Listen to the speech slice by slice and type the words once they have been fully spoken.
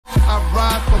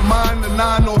mind, the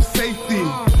 9 off safety.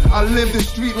 I live the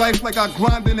street life like I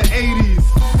grind in the 80s.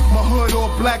 My hood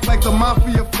all black like the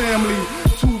Mafia family.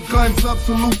 2 guns up,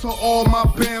 salute to all my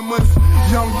bammers.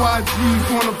 Young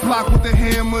YGs on the block with the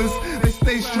hammers. They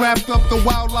stay strapped up the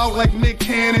wild out like Nick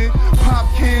Cannon.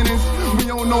 Pop cannons, we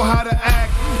don't know how to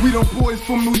act. We them boys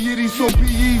from New Yiddy, so be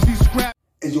easy, scrap.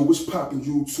 Hey yo, what's poppin'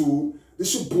 YouTube?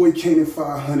 This your boy Kanan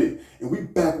 500, and we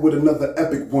back with another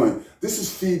epic one. This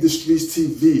is Feed the Streets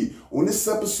TV. On this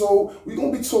episode, we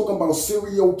gonna be talking about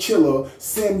serial killer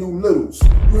Samuel Littles.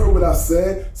 You heard what I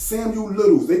said? Samuel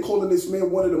Littles. They calling this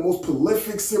man one of the most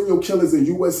prolific serial killers in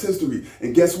U.S. history.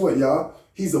 And guess what, y'all?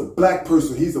 He's a black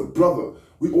person. He's a brother.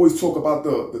 We always talk about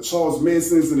the Charles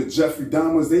Mansons and the Jeffrey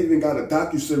Dahmers. They even got a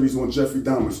docuseries on Jeffrey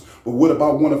Dahmers. But what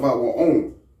about one of our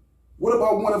own? What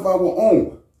about one of our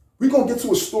own? We're going to get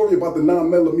to a story about the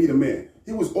 9mm man.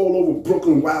 He was all over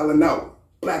Brooklyn wilding out.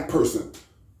 Black person.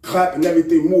 Clapping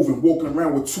everything moving, walking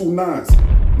around with 2 9s.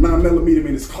 9mm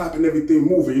man is clapping everything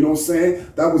moving, you know what I'm saying?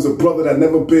 That was a brother that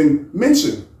never been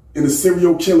mentioned in a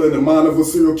serial killer, in the mind of a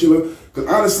serial killer. Because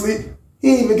honestly,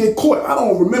 he didn't even get caught. I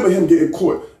don't remember him getting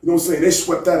caught. You know what I'm saying? They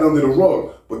swept that under the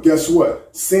rug. But guess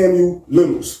what? Samuel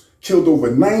Littles killed over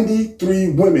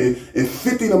 93 women, and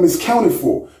 50 of them is counted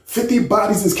for. 50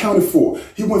 bodies is counted for.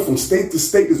 He went from state to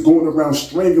state, just going around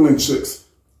strangling chicks,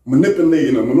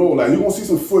 manipulating them and all that. You're going to see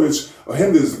some footage of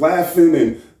him just laughing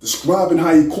and describing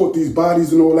how he caught these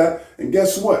bodies and all that. And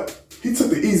guess what? He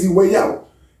took the easy way out.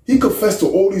 He confessed to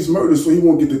all these murders so he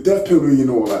won't get the death penalty and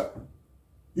all that.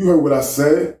 You heard what I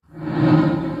said.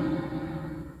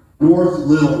 North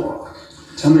Little Rock.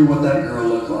 Tell me what that girl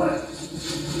looked like.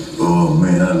 Oh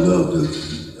man, I loved her.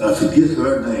 I forget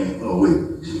her name. Oh wait,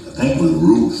 I think it was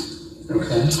Ruth.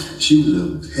 Okay. She was a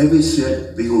heavy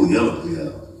set, big old yellow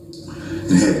hair,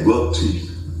 and had buck teeth.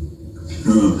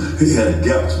 He had a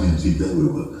gap between the teeth, that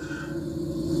was.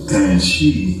 And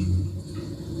she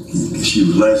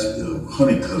was like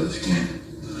honey colored skin,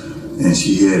 and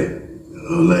she had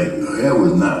like her hair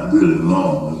was not really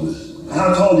long. It was.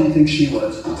 How tall do you think she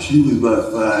was? She was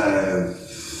about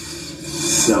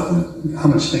 5'7". How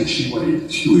much do you think she weighed?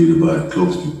 She weighed about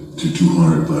close to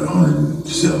 200, about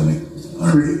 170.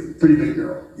 Pretty big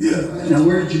girl. Yeah. Now,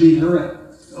 where did you meet her at?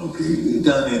 Okay,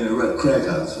 down there in the crack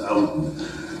house.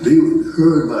 They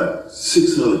heard about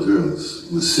 6 other girls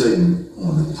were sitting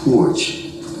on the porch.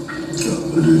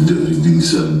 Doing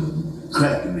some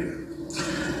crack in there.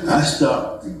 I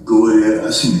stopped to go there. I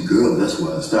seen the girl. That's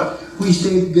why I stopped. We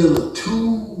stayed together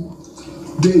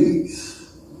 2 days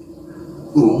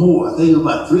or more. I think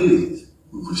about 3 days.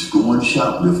 We was going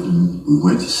shoplifting. We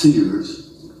went to Sears.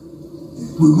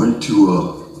 We went to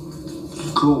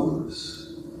Culver's,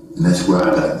 and that's where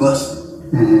I got busted.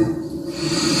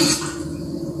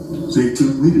 They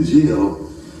took me to jail,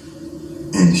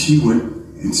 and she went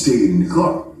and stayed in the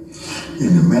car.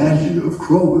 And the manager of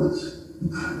Culver's,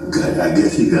 I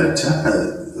guess he got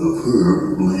tired of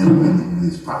her laying in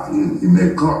his pocket in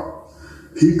that car.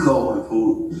 He called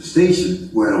the station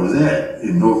where I was at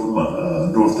in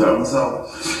North Arkansas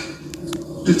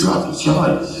to drop the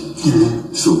charges.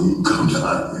 So he can come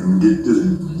down and get this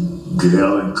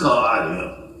gal and car out of him.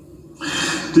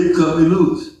 They cut me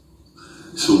loose.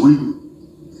 So we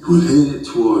was headed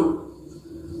toward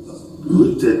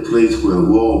that place where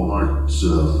Walmart's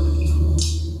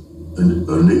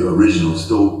original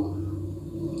store.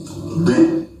 Then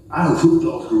I hooked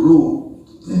off the road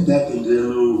and back into that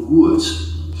little woods.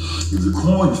 There's a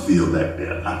cornfield back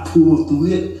there. I pulled through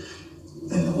it,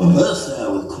 and on the other side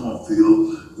of the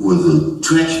cornfield was a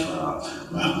trash pile.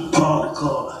 I parked the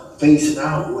car facing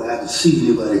out where I could see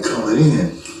anybody coming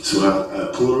in. So I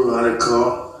pulled her out of the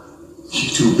car.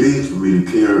 She's too big for me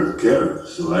to carry her.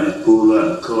 So I just pulled her out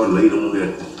of the car, laid on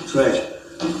that trash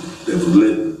that was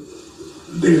lit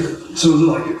there. So was it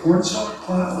like a cornstalk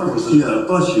pile, or was it? Yeah, a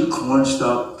bunch of corn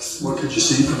stalks. What could you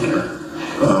see from there?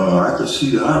 I could see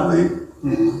the highway,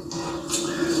 and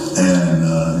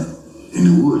in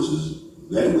the woods is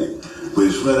that way. But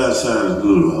it's right outside of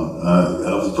Little Rock. I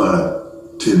was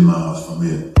about 10 miles from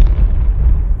it.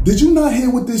 Did you not hear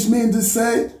what this man just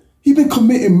said? He been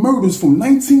committing murders from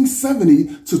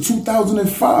 1970 to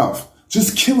 2005.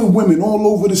 Just killing women all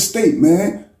over the state,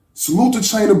 man. Salute to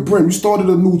China Brim. You started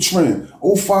a new trend.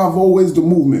 050 is the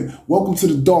movement. Welcome to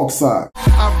the dark side.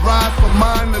 I ride for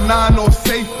mine, the 9 off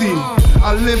safety.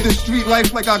 I live the street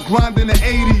life like I grind in the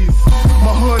 80s.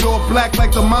 My hood all black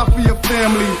like the Mafia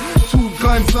family. 2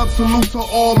 guns up, salute to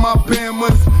all my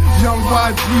bammers. Young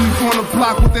YGs on the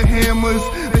block with the hammers.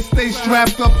 They stay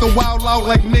strapped up the wild out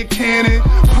like Nick Cannon.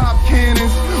 Pop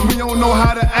cannons, we don't know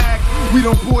how to act. We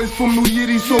them boys from New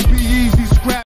Yiddy, so be easy, scrap.